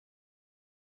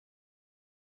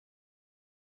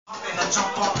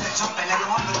Jump off and jump and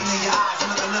everyone looking in your eyes,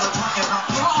 look a little drunk and I'm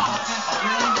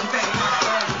really baby,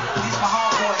 these my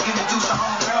homeboys, introduce your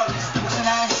home girl. Listen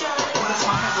that shit, well it's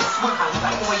my nigga Swift. I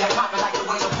like the way you pop it, like the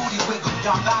way the booty wiggle.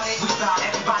 Y'all got it, we got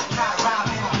everybody got around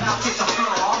me. Now kick the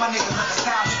floor, all my niggas look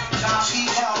nostalgic. John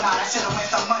P. Hell nah, that shit'll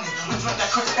waste some money. We drink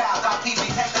that Chris Styles, our PB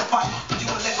take that fight.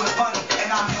 You a liquid bunny, and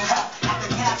I'm new half. At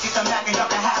the cap, get the Mac and y'all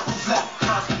can have who's left.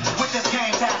 Cause with this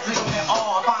game, that's legal and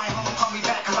all. If I ain't home, call me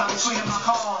back, cause I'm between my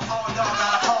calls. All y'all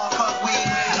gotta call, cause we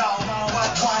know what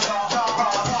one y'all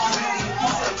ready. He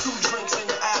said 2 drinks and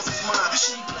your ass is mine.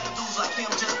 She play dudes like him,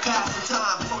 just passing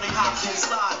time. So they hopped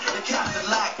inside, the captain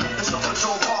lacked. The chauffeur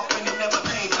drove off and they never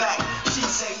came back. She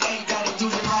say, hey daddy, do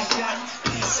it like that.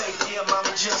 He say, yeah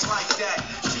mommy, just like that.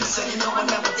 She say, you know I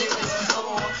never did this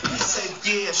before. He say,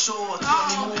 yeah, sure, tell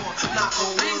me more. Not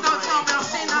gonna please don't tell me I've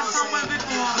seen that somewhere before.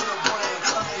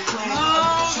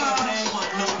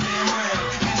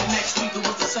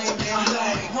 Same damn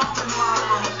thing. Want me,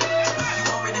 mama? You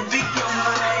want me to beat your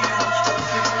man?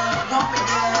 If you really want me,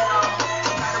 girl,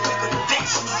 you gotta be with the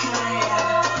best you can.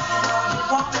 You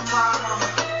want me, mama?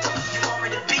 You want me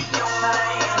to beat your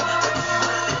man? If you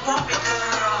really want me,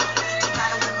 girl, you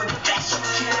gotta be with the best you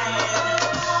can.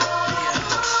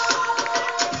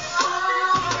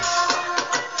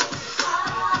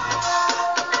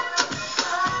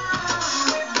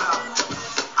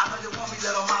 I know you want me,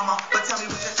 little mama, but tell me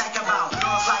what you think about.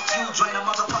 Like you drain a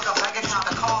motherfucker bank account,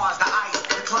 the cars, the ice,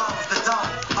 the clothes, the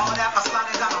dough, all that for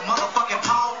sliding down a motherfucking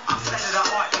pole. I'm state of the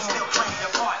art, you still playing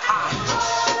your part.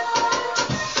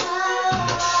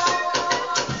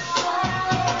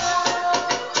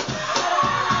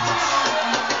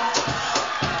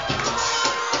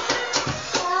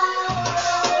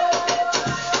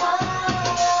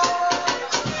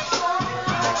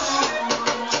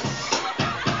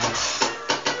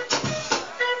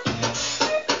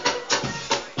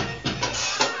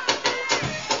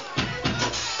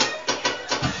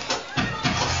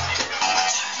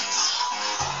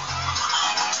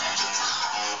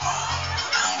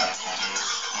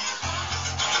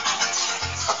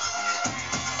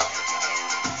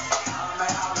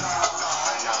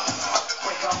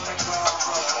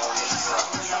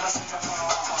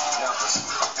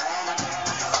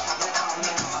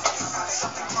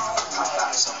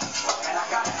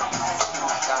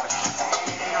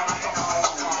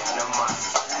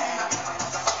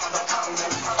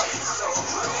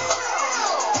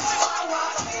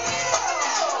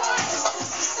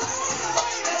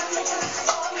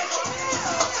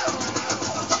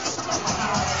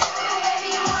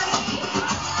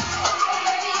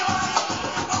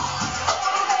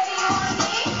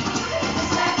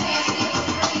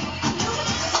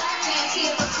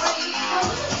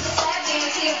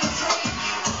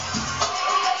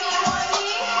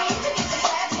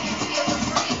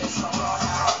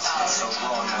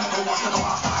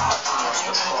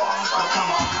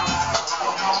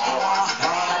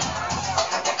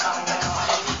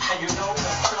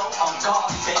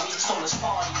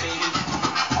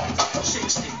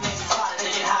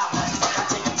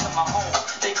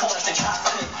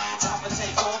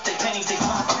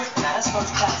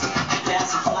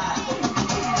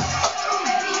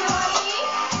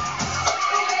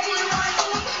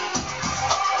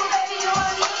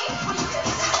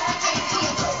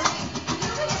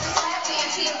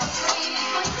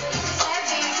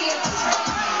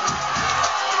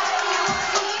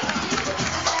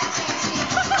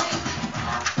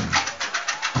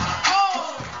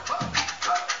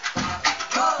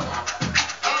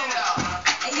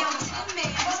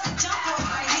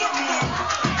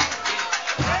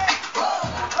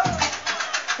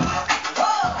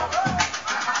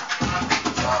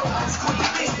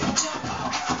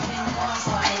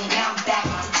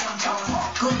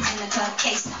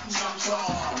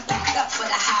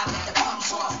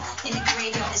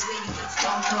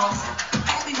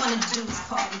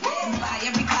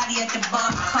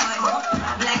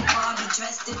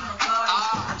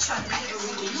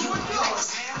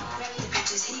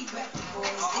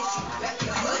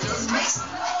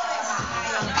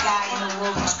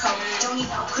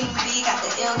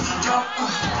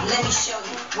 Let me show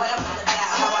you what I'm all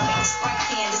about. How I make a spark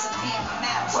can disappear in my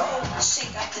mouth.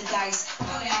 Shake up the dice,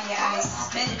 throw down your ice.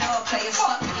 Spend it all, play a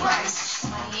fucking rice.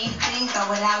 Money ain't a thing,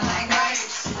 throw it out like rice.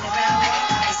 Spin around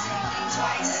like ice, same thing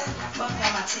twice. Fuck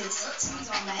on my tits, squeeze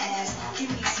on my ass. Give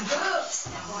me some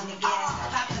step on the gas.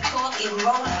 Pop the cork and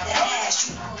roll up the ash.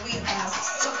 You know what we about.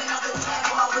 Jumping off the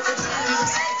table with the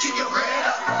tunes. Keep your head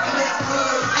up, live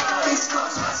good. East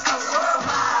Coast, West Coast,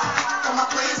 worldwide. All my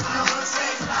players in the hood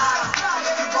say fly.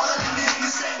 If you ballin' in there, you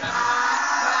say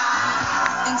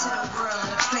into the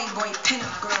world. Playboy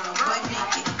pinup girl, butt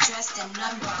naked, dressed in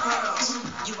nothing but pearls.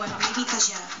 You wanna meet me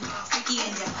cause you're freaky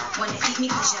and you wanna eat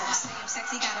me cause you're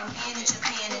sexy. Got a man in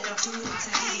Japan and a dude in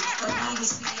Tahiti. Believe me,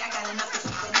 sweetie, I got enough to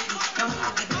feed the needy. No need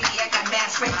to be greedy, I got mad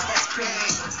friends that's pretty.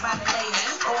 Chicks by the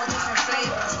ladies, all different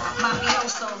flavors.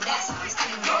 Mafioso, that's how this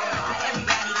thing goes. Now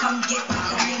everybody come get my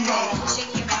flamingo. Shake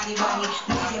your body, body,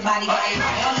 move your body, body.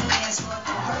 All the dance floor,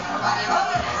 hurt my body,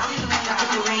 body. I'm the one that put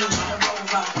the range in the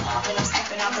Rover. When I'm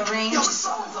stepping out the range, it's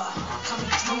over.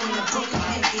 Coming through in a broken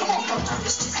naked. We gon' do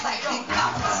this just like Big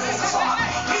Papa.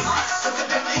 Look at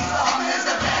the beat, the hum is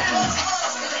the band.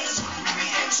 Escalate